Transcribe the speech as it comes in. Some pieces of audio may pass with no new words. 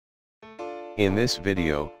In this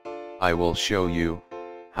video, I will show you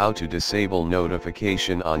how to disable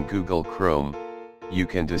notification on Google Chrome. You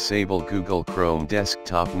can disable Google Chrome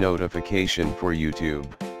desktop notification for YouTube,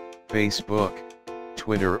 Facebook,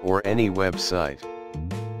 Twitter or any website.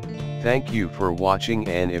 Thank you for watching,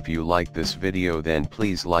 and if you like this video then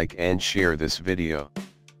please like and share this video.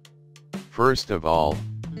 First of all,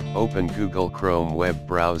 open Google Chrome web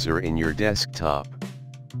browser in your desktop.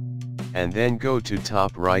 And then go to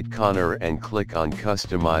top right corner and click on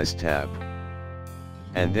Customize tab.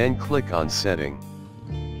 And then click on Setting.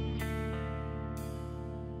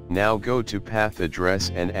 Now go to path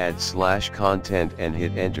address and add /content and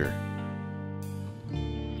hit enter.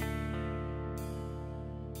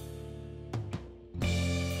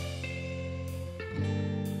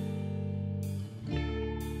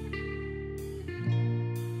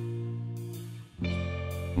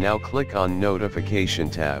 Now click on Notification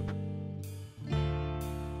tab.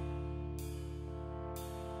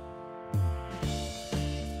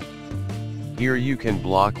 Here you can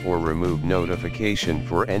block or remove notification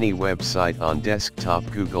for any website on desktop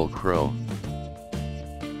Google Chrome.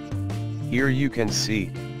 Here you can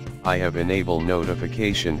see, I have enabled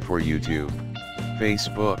notification for YouTube,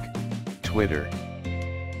 Facebook, Twitter.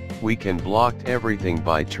 We can block everything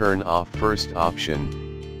by turn off first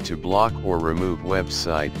option. To block or remove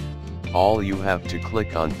website, all you have to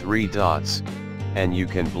click on 3 dots, and you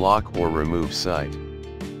can block or remove site.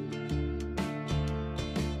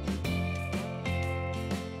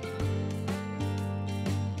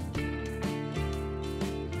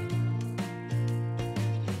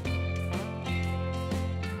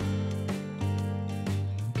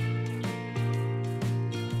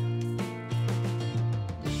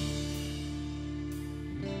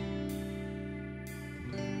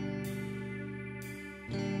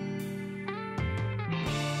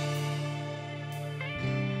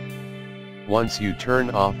 Once you turn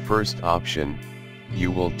off first option,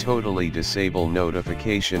 you will totally disable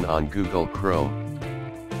notification on Google Chrome.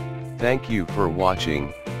 Thank you for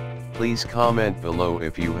watching. Please comment below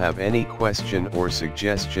if you have any question or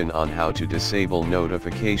suggestion on how to disable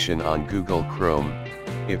notification on Google Chrome.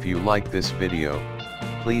 If you like this video,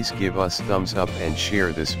 please give us thumbs up and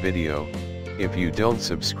share this video. If you don't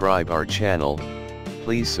subscribe our channel,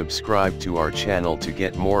 please subscribe to our channel to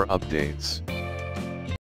get more updates.